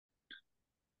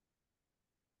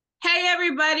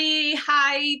everybody.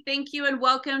 Hi, thank you, and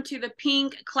welcome to the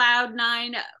Pink Cloud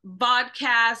 9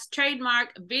 podcast,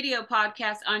 trademark video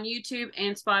podcast on YouTube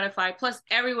and Spotify, plus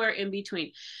everywhere in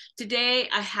between. Today,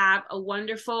 I have a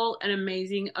wonderful and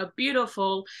amazing, a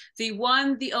beautiful, the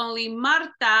one, the only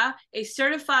Marta, a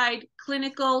certified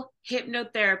clinical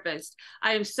hypnotherapist.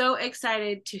 I am so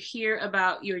excited to hear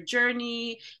about your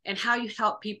journey and how you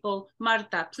help people.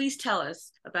 Marta, please tell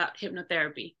us about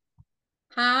hypnotherapy.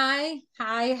 Hi,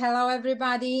 hello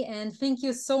everybody, and thank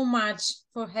you so much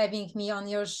for having me on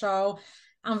your show.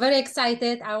 I'm very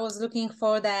excited. I was looking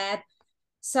for that.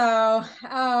 So,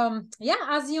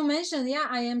 as you mentioned,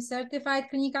 I am certified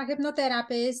clinical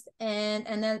hypnotherapist and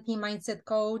NLP mindset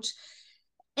coach,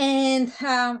 and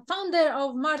founder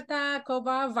of Marta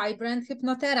Kova Vibrant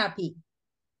Hypnotherapy.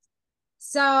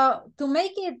 So, to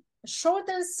make it short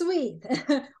and sweet,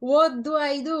 what do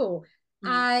I do?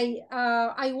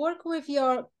 I work with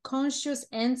your conscious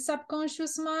and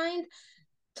subconscious mind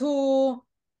to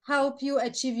help you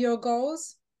achieve your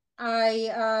goals.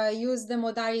 I use the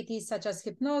modalities such as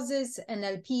hypnosis,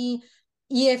 NLP,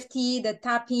 EFT, the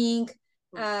tapping,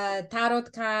 tarot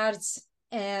cards,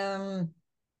 a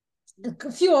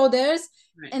few others.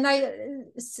 Right. And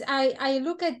I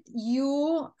look at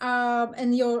you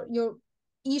and your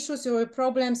issues, your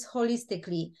problems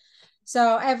holistically.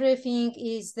 So everything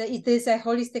it is a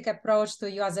holistic approach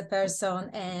to you as a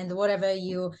person and whatever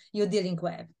you're dealing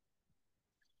with.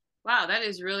 Wow, that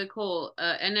is really cool.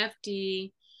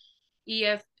 NFT,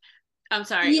 I'm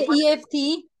sorry. EFT,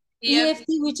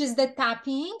 which is the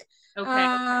tapping. Okay.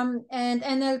 And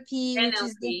NLP, which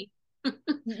is the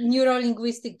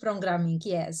neuro-linguistic programming.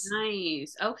 Yes.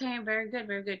 Nice. Okay, very good,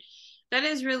 very good. That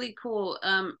is really cool.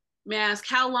 May I ask,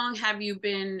 how long have you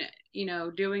been,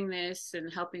 doing this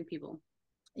and helping people?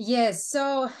 Yes,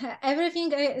 so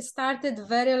everything started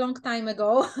very long time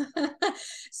ago.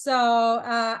 So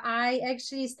I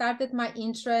actually started my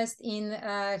interest in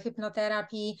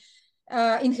hypnotherapy,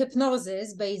 in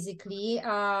hypnosis, basically,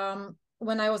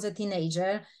 when I was a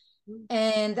teenager,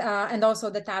 and also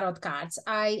the tarot cards.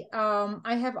 I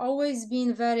have always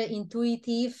been very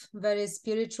intuitive, very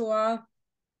spiritual.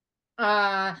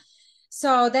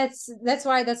 So that's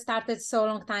why that started so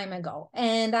long time ago,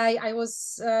 and I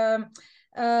was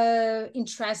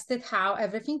interested how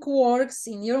everything works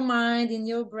in your mind, in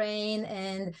your brain,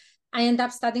 and I end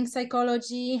up studying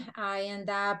psychology. I end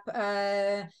up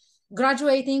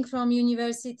graduating from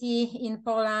university in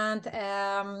Poland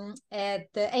at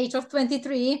the age of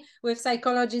 23 with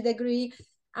psychology degree.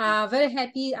 Very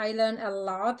happy. I learned a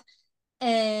lot.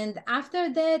 And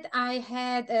after that, I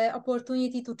had an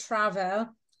opportunity to travel,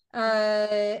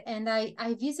 and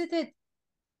I visited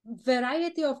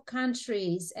variety of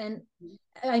countries, and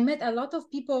I met a lot of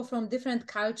people from different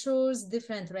cultures,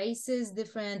 different races,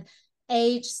 different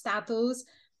age status,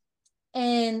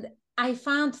 and I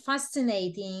found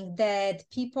fascinating that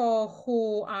people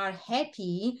who are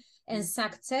happy and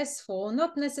successful,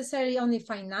 not necessarily only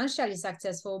financially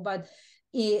successful, but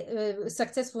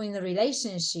successful in a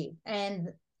relationship and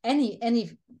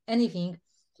anything,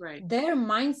 right, their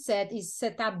mindset is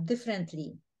set up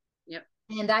differently. Yep.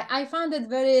 And I found it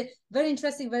very, very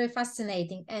interesting, very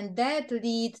fascinating, and that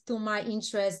led to my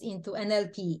interest into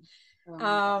NLP.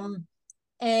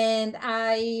 And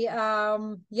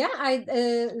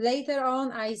later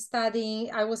on I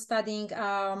was studying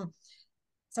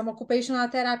some occupational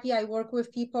therapy. I work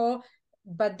with people,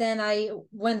 but then I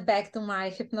went back to my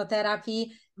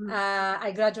hypnotherapy.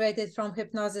 I graduated from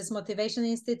Hypnosis Motivation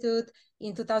Institute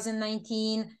in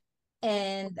 2019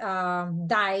 and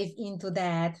dive into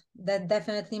that. That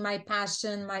definitely my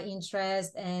passion, my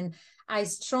interest, and I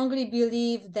strongly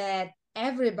believe that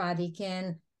everybody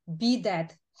can be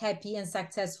that happy and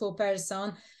successful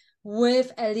person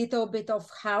with a little bit of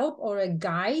help or a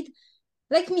guide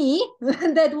like me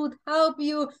that would help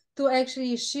you to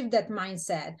actually shift that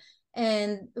mindset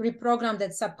and reprogram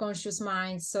that subconscious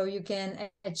mind so you can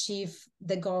achieve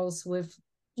the goals with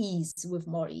ease, with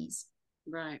more ease.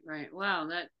 Right. Wow,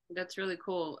 that's really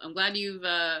cool. I'm glad you've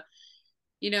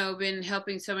been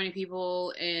helping so many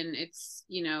people, and it's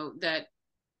that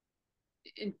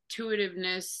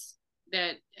intuitiveness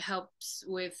that helps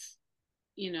with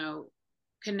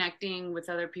connecting with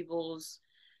other people's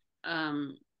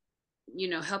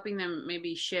helping them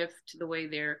maybe shift the way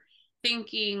they're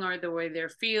thinking or the way they're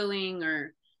feeling,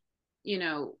 or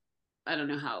I don't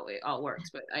know how it all works,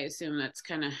 but I assume that's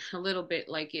kind of a little bit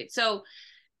like it. So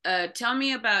tell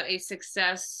me about a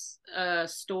success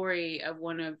story of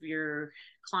one of your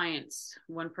clients,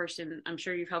 one person. I'm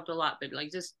sure you've helped a lot, but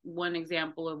like just one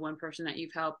example of one person that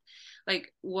you've helped.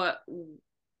 Like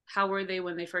how were they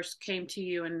when they first came to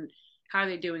you, and how are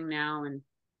they doing now, and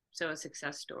so a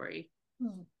success story.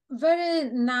 Very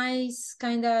nice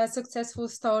kind of successful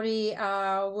story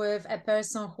with a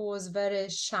person who was very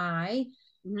shy.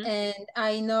 Mm-hmm. And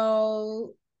I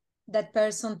know that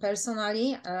person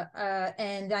personally,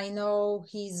 and I know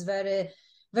he's very,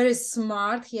 very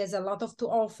smart. He has a lot to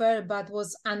offer, but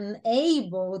was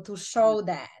unable to show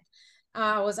that.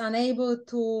 Was unable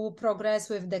to progress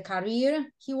with the career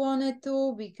he wanted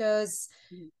to, because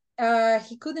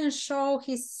he couldn't show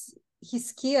his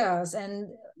skills and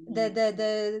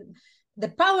the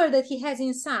power that he has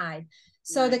inside.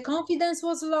 So the confidence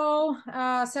was low,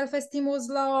 self-esteem was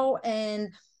low, and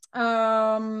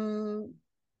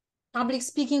public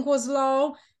speaking was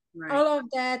low. All of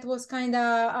that was kind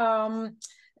of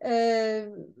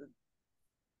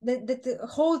that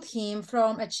hold him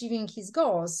from achieving his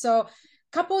goals. So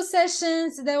couple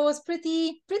sessions, that was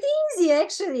pretty easy,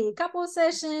 actually. Couple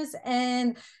sessions,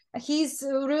 and he's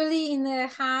really in a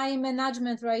high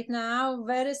management right now,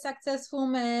 very successful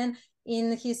man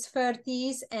in his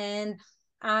 30s, and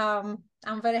I'm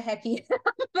very happy.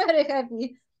 Very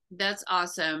happy. That's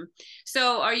awesome.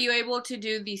 So are you able to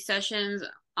do these sessions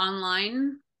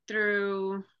online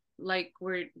through, like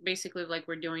we're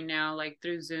doing now, like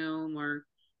through Zoom, or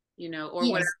or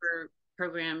yes, whatever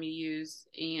program you use?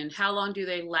 And how long do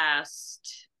they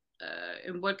last?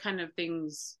 And what kind of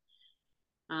things?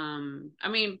 I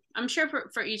mean, I'm sure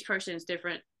for each person it's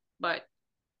different, but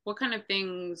what kind of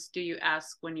things do you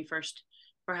ask when you first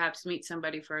perhaps meet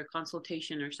somebody for a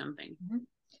consultation or something? Mm-hmm.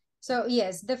 So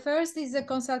yes, the first is a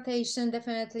consultation,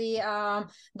 definitely.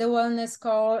 The wellness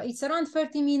call, it's around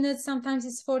 30 minutes, sometimes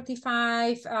it's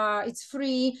 45, it's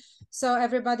free, so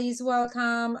everybody is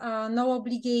welcome, no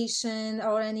obligation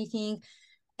or anything.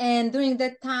 And during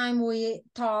that time we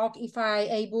talk if I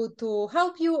able to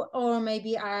help you, or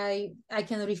maybe I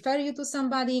can refer you to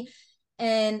somebody.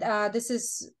 And this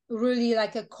is really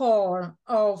like a core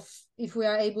of if we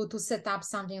are able to set up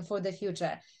something for the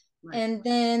future. Right. And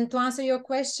then to answer your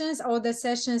questions, all the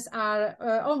sessions are,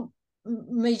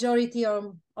 majority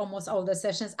or almost all the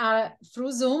sessions are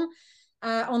through Zoom.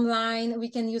 Online, we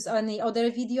can use any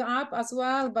other video app as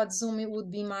well, but Zoom it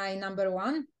would be my number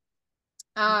one.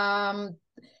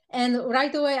 And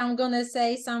right away, I'm going to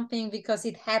say something, because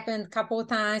it happened multiple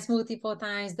times,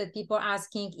 that people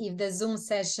asking if the Zoom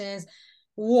sessions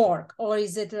work, or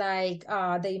is it like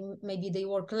they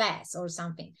work less or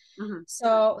something. Mm-hmm.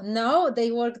 So no,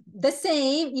 they work the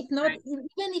same, if not,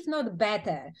 even if not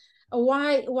better.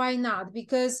 Why not?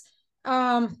 Because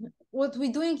what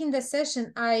we're doing in the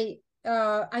session, I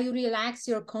relax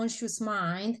your conscious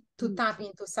mind to tap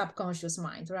into subconscious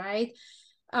mind, right?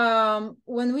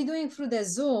 When we're doing through the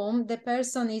Zoom, the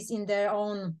person is in their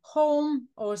own home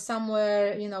or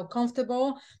somewhere,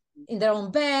 comfortable in their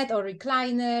own bed or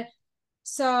recliner.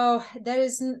 So there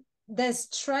is the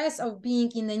stress of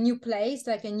being in a new place,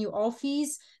 like a new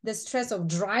office, the stress of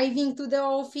driving to the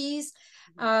office,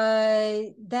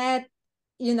 that's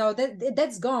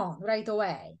gone right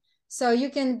away. So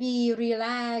you can be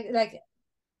relaxed, like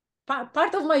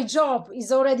part of my job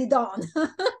is already done.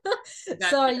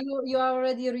 So you are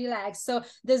already relaxed. So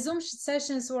the Zoom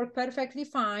sessions work perfectly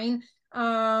fine.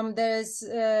 There's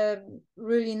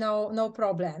really no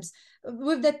problems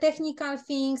with the technical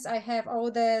things. I have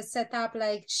all the setup,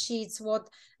 like sheets,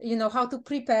 how to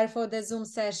prepare for the Zoom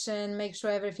session, make sure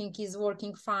everything is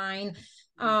working fine.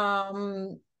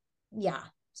 Yeah,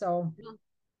 so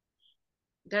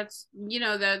that's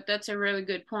that's a really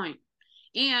good point.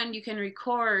 And you can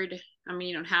record, I mean,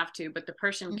 you don't have to, but the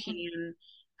person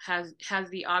has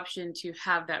the option to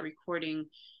have that recording.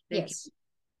 They can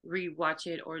rewatch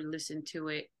it or listen to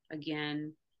it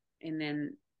again, and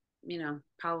then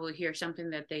probably hear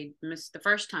something that they missed the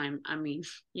first time. I mean,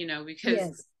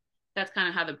 because that's kind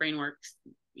of how the brain works,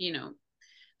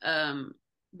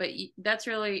 but that's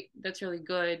really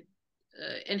good.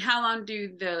 And how long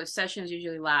do the sessions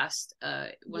usually last?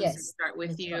 Once they start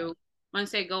with you, right.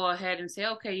 Once they go ahead and say,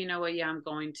 okay, you know what, yeah, I'm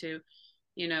going to,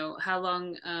 how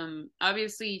long,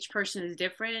 obviously each person is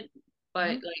different, but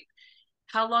like,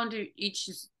 how long do each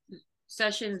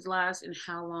sessions last, and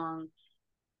how long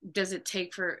does it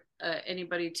take for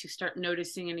anybody to start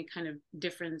noticing any kind of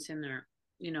difference in their,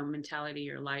 mentality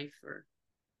or life? Or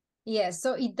yes,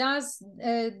 so it does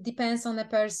depends on the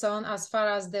person as far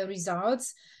as the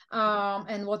results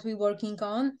and what we're working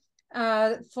on.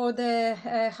 For the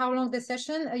how long the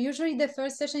session, usually the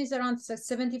first session is around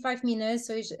 75 minutes,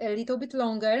 so it's a little bit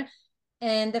longer,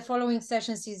 and the following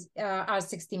sessions are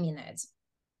 60 minutes.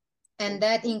 And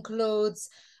that includes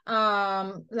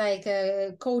like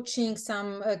coaching,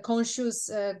 some conscious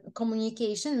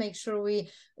communication, make sure we,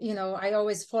 I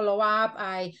always follow up.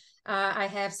 I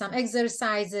have some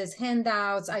exercises,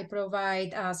 handouts. I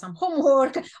provide some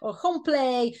homework or home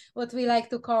play, what we like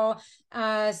to call.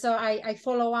 So I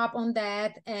follow up on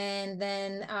that, and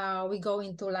then we go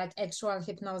into like actual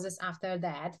hypnosis after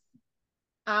that.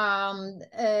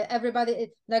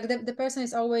 Everybody, like the person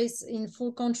is always in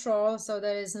full control, so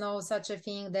there is no such a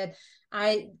thing that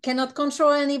I cannot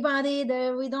control anybody.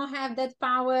 We don't have that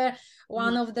power.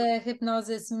 One of the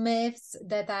hypnosis myths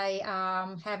that I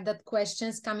have that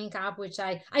questions coming up, which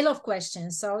I love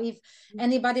questions. So if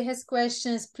anybody has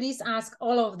questions, please ask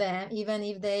all of them, even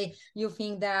if you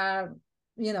think they are,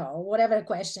 whatever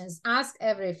questions, ask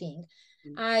everything.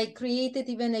 I created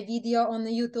even a video on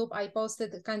YouTube. I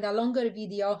posted a kind of longer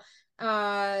video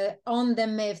on the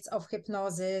myths of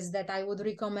hypnosis that I would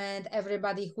recommend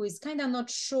everybody who is kind of not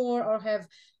sure or have,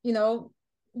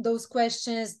 those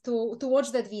questions to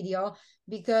watch that video,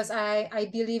 because I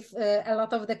believe a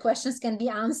lot of the questions can be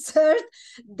answered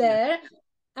there.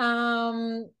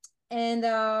 Yeah.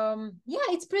 Yeah,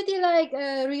 it's pretty like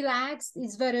relaxed.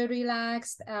 It's very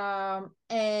relaxed.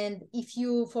 And if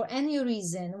you for any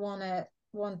reason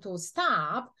want to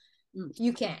stop,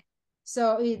 you can.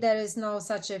 So there is no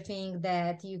such a thing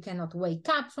that you cannot wake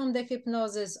up from the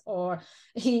hypnosis, or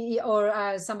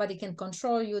somebody can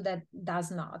control you. That does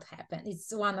not happen.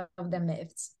 It's one of the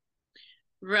myths.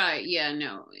 Right. Yeah.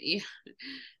 No. Yeah.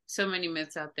 So many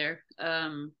myths out there.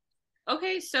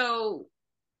 Okay. So.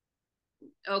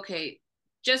 Okay,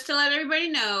 just to let everybody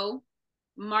know,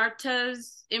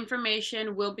 Marta's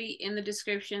information will be in the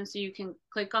description, so you can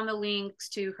click on the links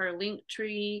to her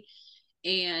Linktree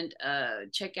and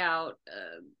check out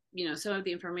some of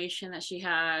the information that she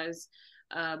has.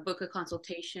 Book a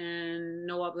consultation,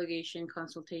 no obligation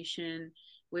consultation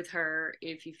with her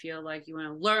if you feel like you want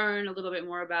to learn a little bit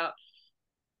more about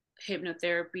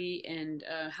hypnotherapy and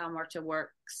how Marta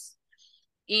works.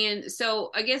 And so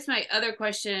I guess my other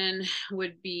question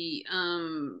would be,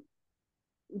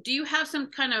 do you have some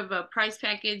kind of a price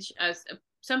package?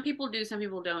 Some people do, some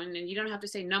people don't, and you don't have to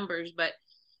say numbers, but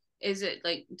is it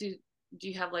like, do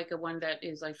you have like a one that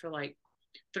is like for like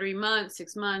 3 months,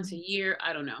 6 months, a year?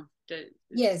 I don't know.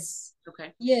 Yes.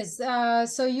 Okay. Yes.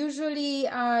 So usually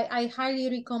I highly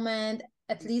recommend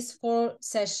at least 4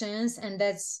 sessions, and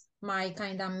that's my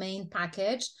kind of main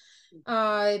package.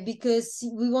 Because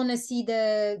we want to see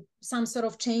some sort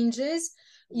of changes.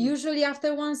 Usually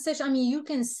after one session, I mean, you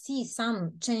can see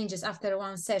some changes after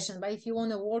one session, but if you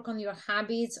want to work on your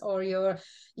habits or your,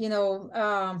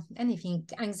 anything,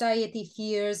 anxiety,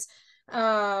 fears,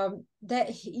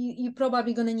 that you're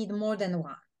probably going to need more than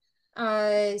one.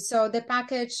 So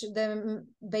the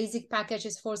basic package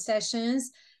is 4 sessions.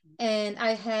 And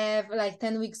I have like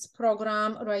 10 weeks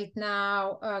program right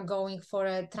now going for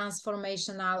a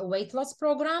transformational weight loss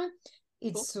program.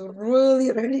 It's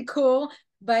really, really cool,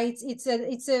 but it's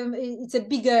a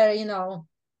bigger,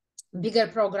 bigger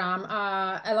program.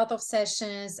 A lot of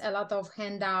sessions, a lot of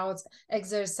handouts,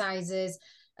 exercises,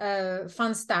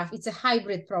 fun stuff. It's a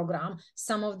hybrid program.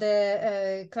 Some of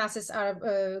the classes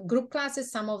are group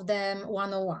classes, some of them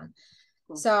one-on-one.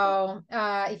 So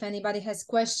if anybody has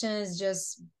questions,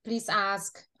 just please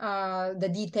ask the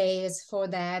details for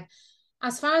that.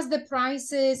 As far as the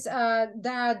prices,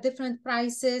 there are different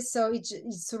prices. So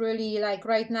it's really like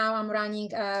right now I'm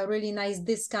running a really nice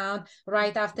discount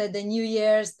right after the New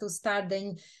Year's to start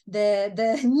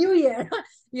the new year,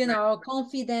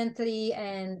 confidently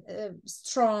and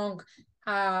strong.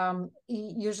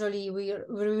 Usually we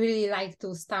really like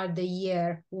to start the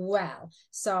year well.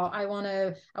 So I want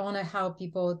to help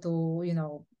people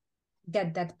to,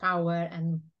 get that power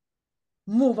and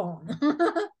move on.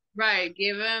 Right.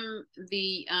 Give them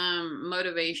the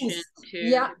motivation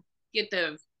to get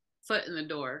the foot in the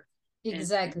door.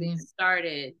 Exactly. And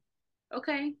started.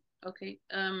 Okay.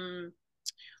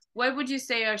 What would you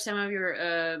say are some of your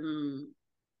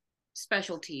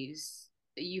specialties?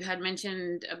 You had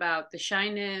mentioned about the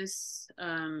shyness.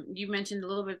 You mentioned a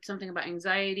little bit something about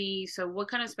anxiety. So what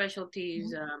kind of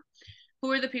specialties,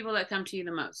 who are the people that come to you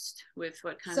the most with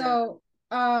what kind of?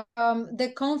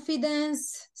 The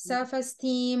confidence,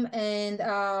 self-esteem, and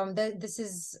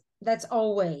that's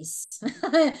always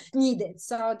needed.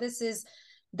 So this is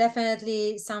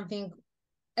definitely something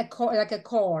a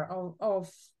core of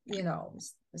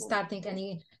starting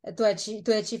to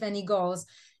achieve any goals.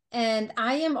 And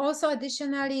I am also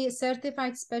additionally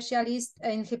certified specialist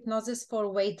in hypnosis for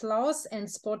weight loss and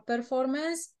sport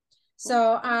performance.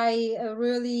 So I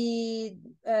really,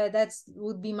 that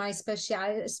would be my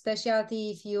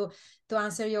specialty. To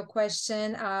answer your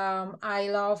question, I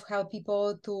love help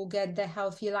people to get the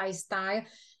healthy lifestyle.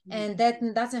 And that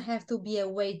doesn't have to be a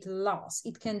weight loss.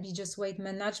 It can be just weight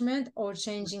management or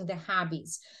changing the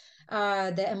habits.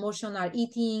 The emotional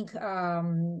eating,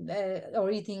 or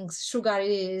eating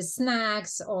sugary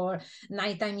snacks, or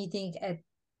nighttime eating at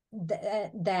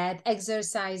that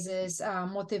exercises,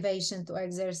 motivation to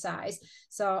exercise.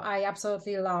 So I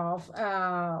absolutely love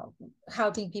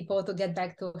helping people to get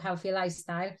back to healthy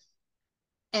lifestyle,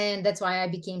 and that's why I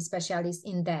became specialist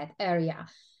in that area.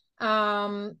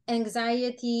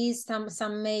 Anxieties,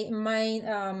 some main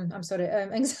I'm sorry,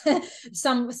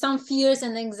 some fears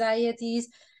and anxieties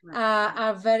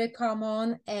are very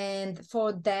common, and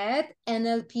for that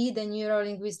NLP, the neuro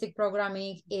linguistic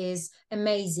programming, is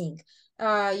amazing.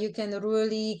 You can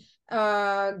really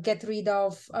get rid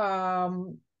of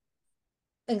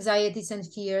anxieties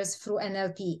and fears through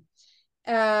NLP.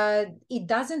 It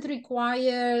doesn't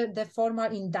require the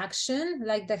formal induction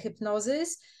like the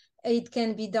hypnosis. It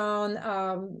can be done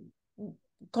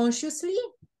consciously,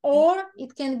 or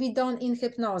it can be done in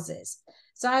hypnosis.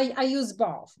 So I use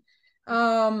both.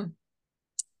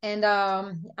 And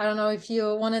I don't know if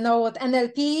you want to know what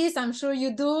NLP is. I'm sure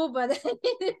you do, but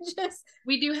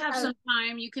we do have some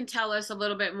time. You can tell us a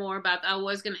little bit more about that. I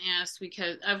was going to ask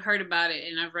because I've heard about it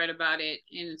and I've read about it,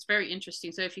 and it's very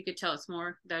interesting. So if you could tell us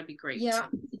more, that'd be great. Yeah,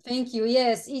 thank you.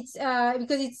 Yes, it's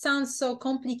because it sounds so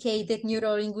complicated,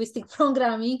 neuro-linguistic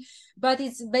programming, but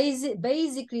it's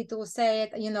basically, to say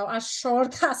it, as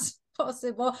short as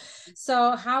possible.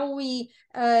 So how we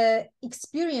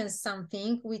experience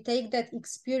something, we take that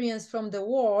experience from the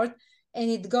word, and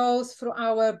it goes through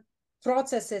our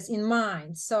processes in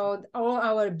mind. So all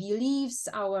our beliefs,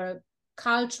 our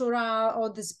cultural,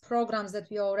 all these programs that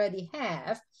we already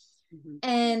have.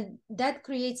 And that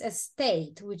creates a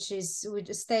state, which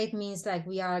state means like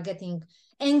we are getting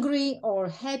angry or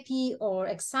happy or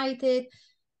excited,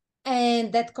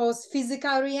 and that causes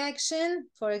physical reaction.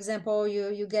 For example,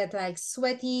 you get like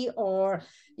sweaty, or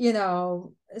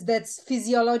that's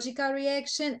physiological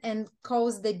reaction, and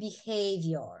cause the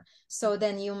behavior. So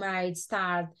then you might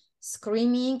start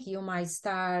screaming, you might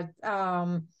start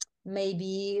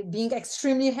maybe being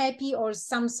extremely happy, or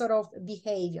some sort of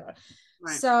behavior.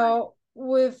 So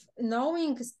with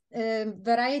knowing a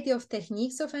variety of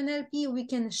techniques of NLP, we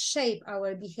can shape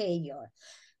our behavior.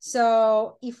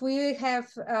 So if we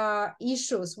have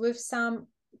issues with some,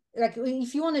 like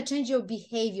if you want to change your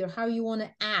behavior, how you want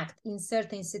to act in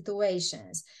certain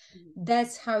situations,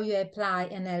 that's how you apply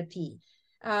NLP.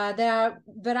 There are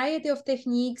variety of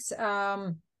techniques.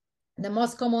 The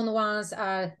most common ones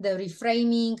are the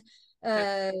reframing,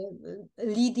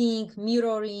 leading,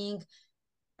 mirroring,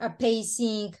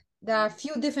 pacing. There are a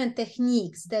few different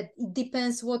techniques that it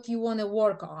depends what you want to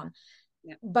work on.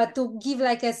 But to give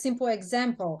like a simple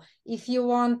example, if you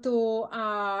want to,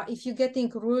 if you're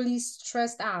getting really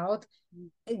stressed out,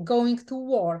 going to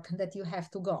work that you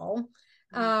have to go,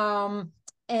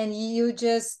 and you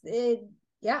just, you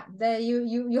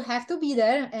have to be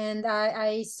there. And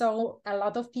I saw a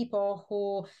lot of people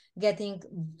who getting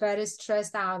very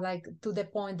stressed out, like to the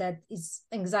point that it's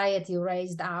anxiety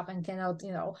raised up and cannot,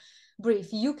 breathe.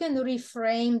 You can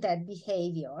reframe that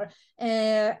behavior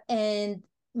and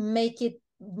make it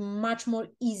much more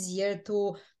easier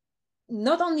to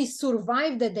not only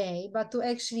survive the day, but to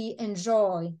actually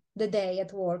enjoy the day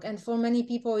at work. And for many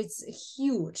people, it's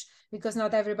huge, because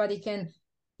not everybody can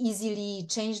easily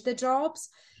change the jobs,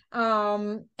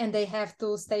 and they have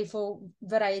to stay for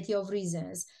variety of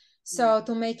reasons. So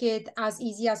to make it as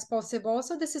easy as possible,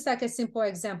 so this is like a simple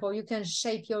example. You can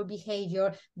shape your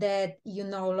behavior that you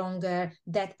no longer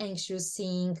that anxious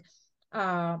seeing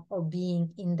or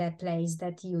being in that place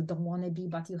that you don't want to be,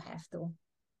 but you have to.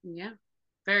 Yeah,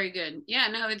 very good. Yeah,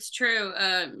 no, it's true.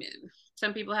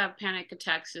 Some people have panic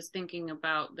attacks just thinking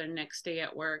about their next day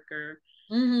at work, or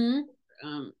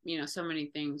so many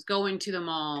things. Going to the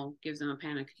mall gives them a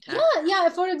panic attack. Yeah,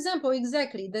 for example,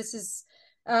 exactly. This is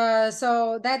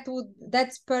so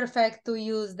that's perfect to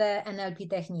use the NLP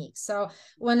technique. So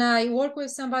when I work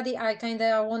with somebody, I kind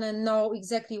of want to know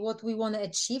exactly what we want to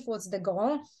achieve, what's the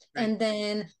goal, and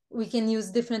then we can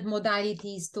use different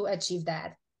modalities to achieve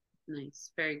that. Nice,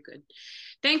 very good.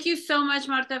 Thank you so much,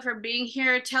 Marta, for being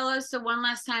here. Tell us one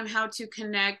last time how to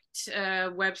connect,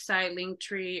 website,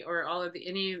 Linktree, or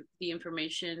any of the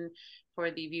information for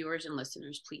the viewers and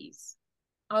listeners, please.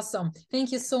 Awesome.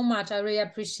 Thank you so much. I really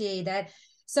appreciate that.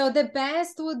 So the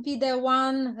best would be the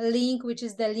one link, which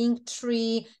is the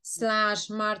Linktree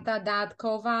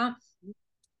 /Marta.Kova.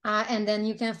 And then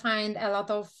you can find a lot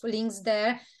of links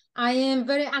there. I am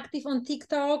very active on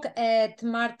TikTok at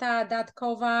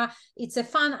Marta.Kova. It's a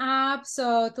fun app,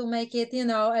 so to make it, you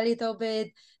know, a little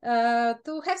bit,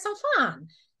 to have some fun.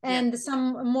 And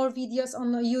some more videos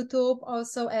on YouTube,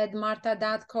 also at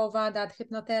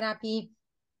Marta.Kova.hypnotherapy.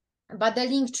 But the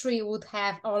link tree would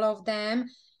have all of them.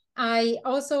 I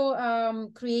also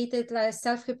created like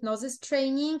self-hypnosis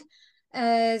training.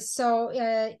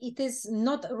 It is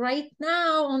not right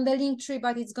now on the link tree,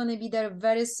 but it's going to be there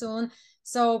very soon.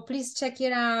 So please check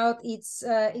it out. It's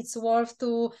worth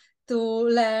to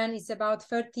learn. It's about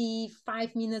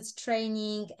 35 minutes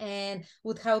training and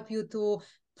would help you to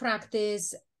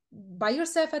practice by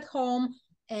yourself at home.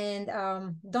 And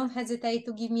don't hesitate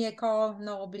to give me a call.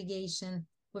 No obligation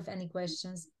with any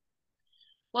questions.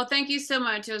 Well, thank you so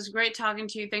much. It was great talking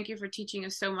to you. Thank you for teaching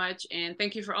us so much. And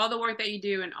thank you for all the work that you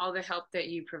do and all the help that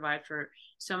you provide for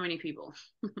so many people.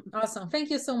 Awesome. Thank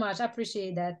you so much. I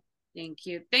appreciate that. Thank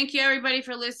you. Thank you, everybody,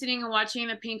 for listening and watching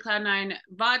the Pink Cloud 9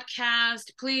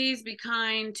 podcast. Please be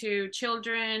kind to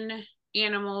children,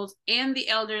 animals, and the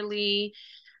elderly.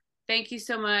 Thank you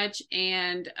so much.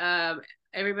 And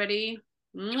everybody,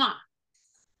 mwah.